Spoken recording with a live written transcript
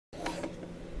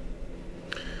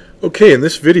Okay, in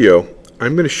this video,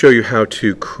 I'm going to show you how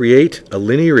to create a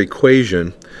linear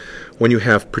equation when you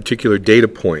have particular data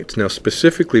points. Now,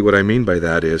 specifically what I mean by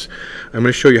that is I'm going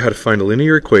to show you how to find a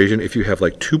linear equation if you have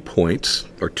like 2 points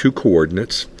or 2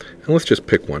 coordinates. And let's just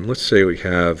pick one. Let's say we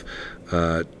have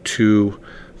 2,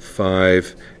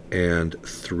 5, and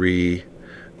 3,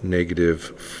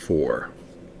 -4.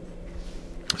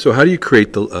 So how do you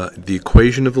create the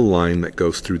equation of the line that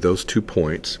goes through those 2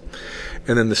 points?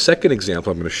 And then the second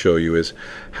example I'm going to show you is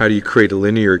how do you create a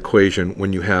linear equation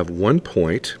when you have 1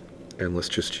 point, and let's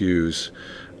just use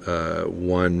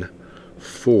 1,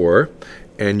 4,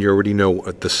 and you already know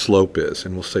what the slope is.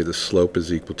 And we'll say the slope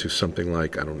is equal to something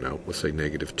like, I don't know, let's say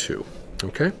 -2.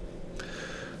 Okay?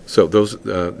 So those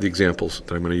are the examples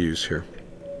that I'm going to use here.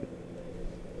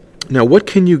 Now, what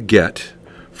can you get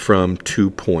from 2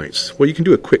 points? Well, you can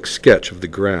do a quick sketch of the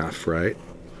graph, right?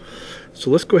 So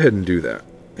let's go ahead and do that.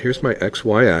 Here's my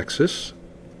xy axis,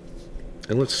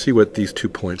 and let's see what these 2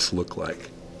 points look like.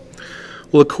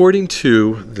 Well, according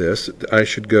to this, I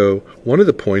should go, one of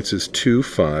the points is 2,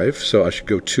 5, so I should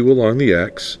go 2 along the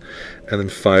x, and then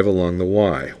 5 along the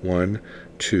y. 1,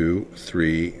 2,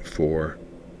 3, 4,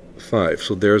 5.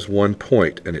 So there's 1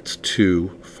 point, and it's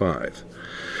 2, 5.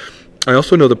 I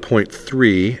also know the point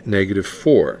 3,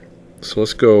 -4. So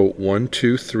let's go 1,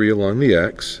 2, 3 along the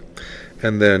x,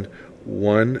 and then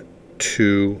 1,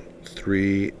 2,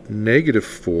 3,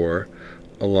 -4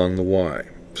 along the y.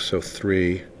 So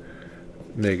 3,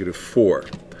 -4.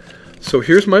 So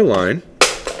here's my line.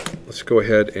 Let's go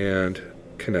ahead and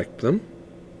connect them.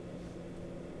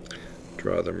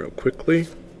 Draw them real quickly.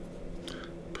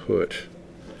 Put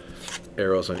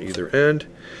arrows on either end.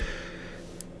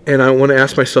 And I want to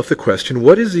ask myself the question,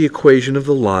 what is the equation of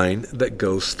the line that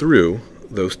goes through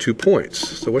those 2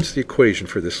 points? So what's the equation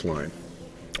for this line?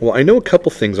 Well, I know a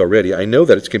couple things already. I know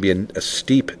that it's going to be a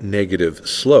steep negative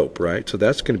slope, right? So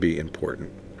that's going to be important.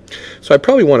 So I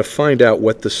probably want to find out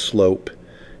what the slope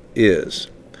is.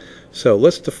 So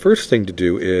the first thing to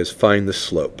do is find the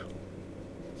slope.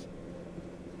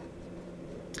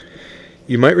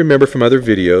 You might remember from other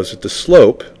videos that the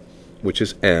slope, which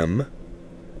is m,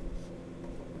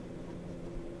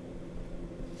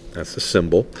 that's the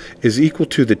symbol, is equal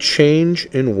to the change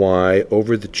in y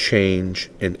over the change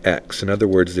in x. In other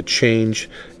words, the change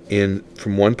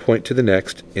from one point to the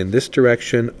next in this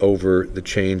direction over the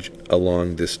change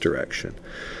along this direction.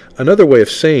 Another way of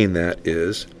saying that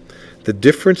is the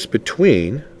difference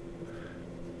between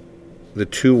the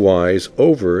 2 y's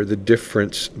over the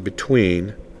difference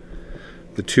between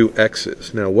the 2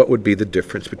 x's. Now, what would be the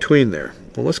difference between there?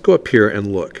 Well, let's go up here and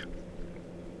look.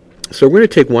 So we're going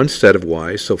to take one set of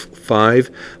y, so 5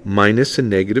 minus a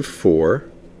 -4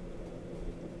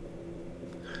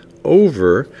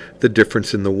 over the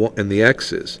difference in the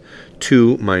x's,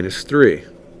 2 minus 3.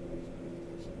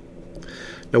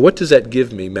 Now what does that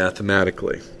give me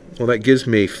mathematically? Well, that gives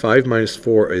me 5 minus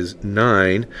 4 is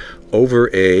 9 over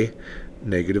a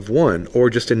 -1, or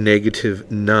just a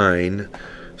 -9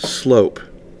 slope.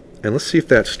 And let's see if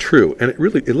that's true. And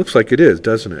it looks like it is,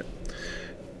 doesn't it?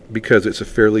 Because it's a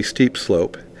fairly steep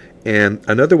slope. And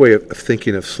another way of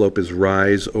thinking of slope is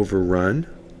rise over run.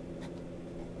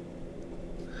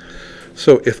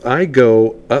 So if I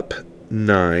go up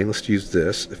 9, let's use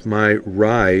this. If my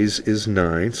rise is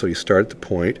 9, so you start at the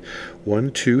point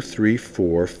 1, 2, 3,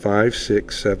 4, 5,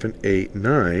 6, 7, 8,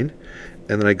 9,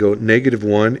 and then I go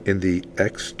 -1 in the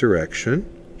x direction,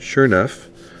 sure enough,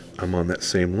 I'm on that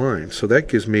same line. So that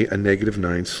gives me a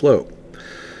 -9 slope.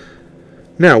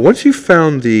 Now, once you've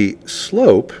found the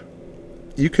slope,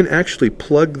 you can actually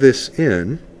plug this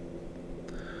in.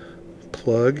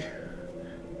 Plug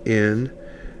in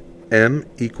m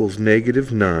equals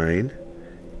 -9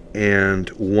 and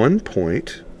 1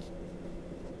 point.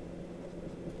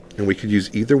 And we could use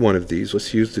either one of these.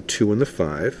 Let's use the 2 and the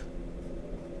 5.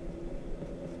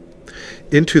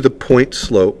 Into the point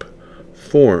slope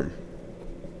form.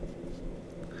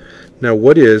 Now,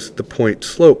 what is the point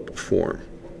slope form?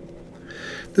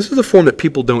 This is a form that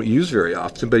people don't use very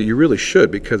often, but you really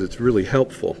should because it's really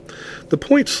helpful. The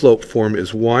point slope form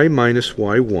is y minus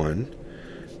y1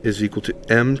 is equal to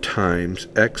m times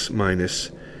x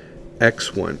minus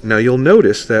x1. Now you'll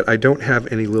notice that I don't have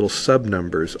any little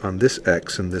sub-numbers on this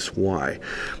x and this y.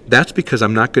 That's because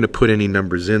I'm not going to put any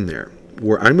numbers in there.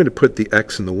 Where I'm going to put the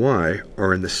x and the y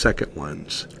are in the second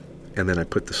ones, and then I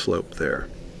put the slope there.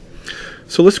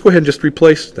 So let's go ahead and just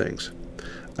replace things.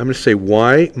 I'm going to say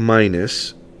y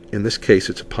minus, in this case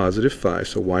it's a +5,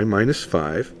 so y minus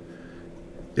 5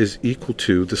 is equal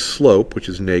to the slope, which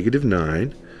is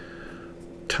 -9,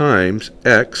 times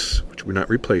x, which we're not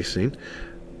replacing,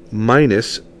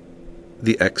 minus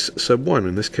the x sub 1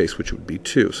 in this case, which would be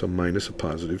 2, so minus a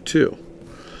positive 2.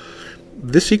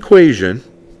 This equation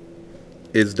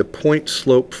is the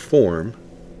point-slope form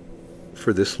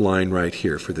for this line right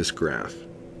here, for this graph.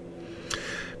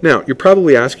 Now, you're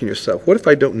probably asking yourself, what if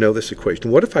I don't know this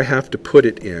equation? What if I have to put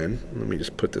it in, let me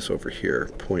just put this over here,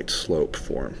 point-slope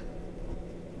form.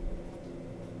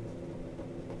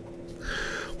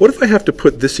 What if I have to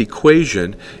put this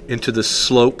equation into the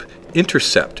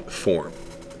slope-intercept form?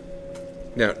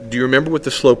 Now, do you remember what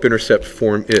the slope-intercept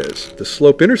form is? The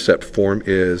slope-intercept form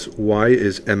is y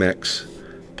is mx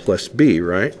plus b,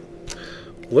 right?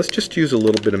 Let's just use a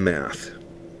little bit of math.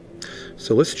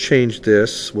 So let's change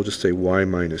this. We'll just say y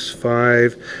minus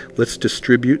 5. Let's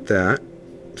distribute that.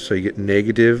 So you get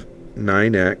negative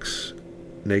 9x.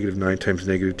 Negative 9 times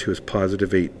negative 2 is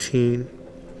positive 18.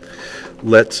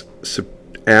 Let's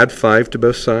add 5 to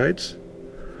both sides.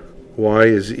 Y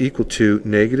is equal to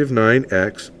negative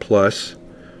 9x plus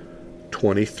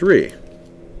 23.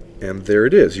 And there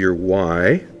it is. Your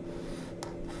y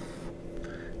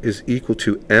is equal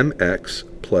to mx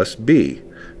plus b.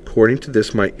 According to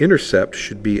this, my intercept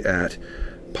should be at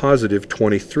positive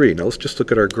 23. Now let's just look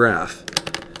at our graph.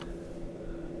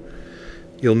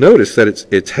 You'll notice that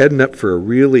it's heading up for a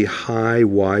really high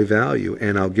y value,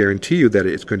 and I'll guarantee you that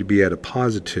it's going to be at a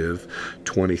positive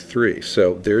 23.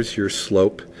 So there's your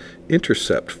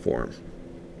slope-intercept form.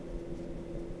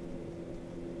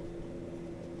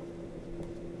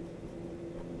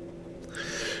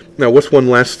 Now, what's one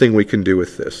last thing we can do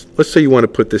with this? Let's say you want to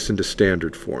put this into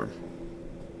standard form.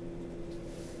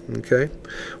 Okay?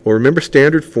 Well, remember,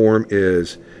 standard form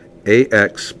is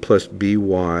ax plus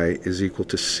by is equal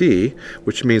to c,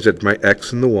 which means that my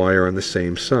x and the y are on the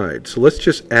same side. So let's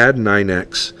just add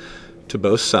 9x to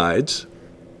both sides,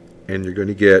 and you're going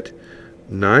to get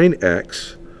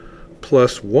 9x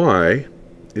plus y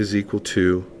is equal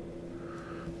to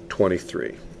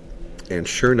 23. And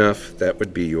sure enough, that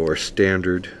would be your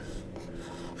standard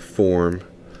form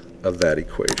of that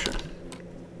equation.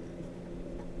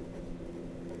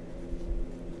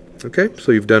 Okay,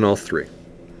 so you've done all three.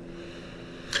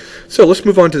 So let's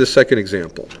move on to the second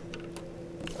example.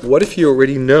 What if you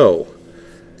already know,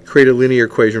 create a linear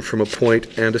equation from a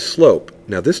point and a slope?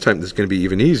 Now this time this is going to be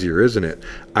even easier, isn't it?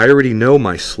 I already know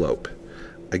my slope.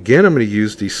 Again, I'm going to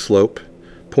use the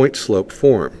point-slope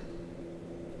form.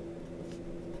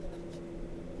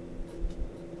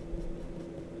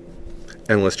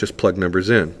 And let's just plug numbers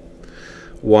in.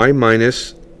 Y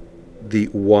minus the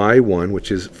y1, which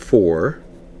is 4,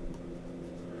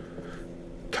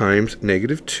 times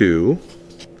negative 2,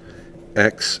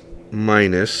 x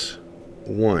minus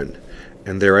 1.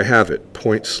 And there I have it,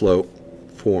 point-slope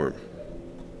form.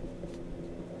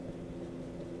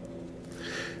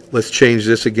 Let's change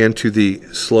this again to the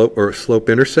slope or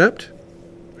slope-intercept.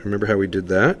 Remember how we did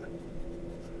that?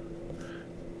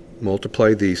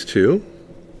 Multiply these two.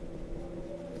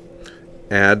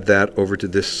 Add that over to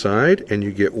this side, and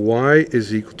you get y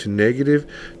is equal to negative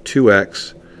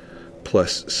 2x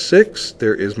plus 6.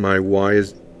 There is my y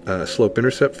is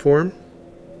slope-intercept form.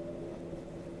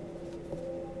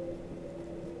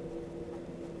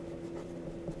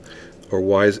 Or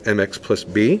y is mx plus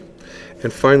b.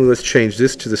 And finally, let's change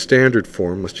this to the standard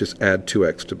form. Let's just add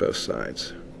 2x to both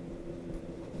sides.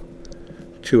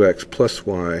 2x plus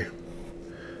y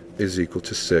is equal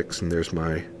to 6, and there's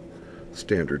my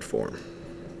standard form.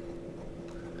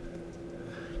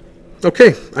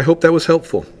 Okay, I hope that was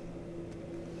helpful.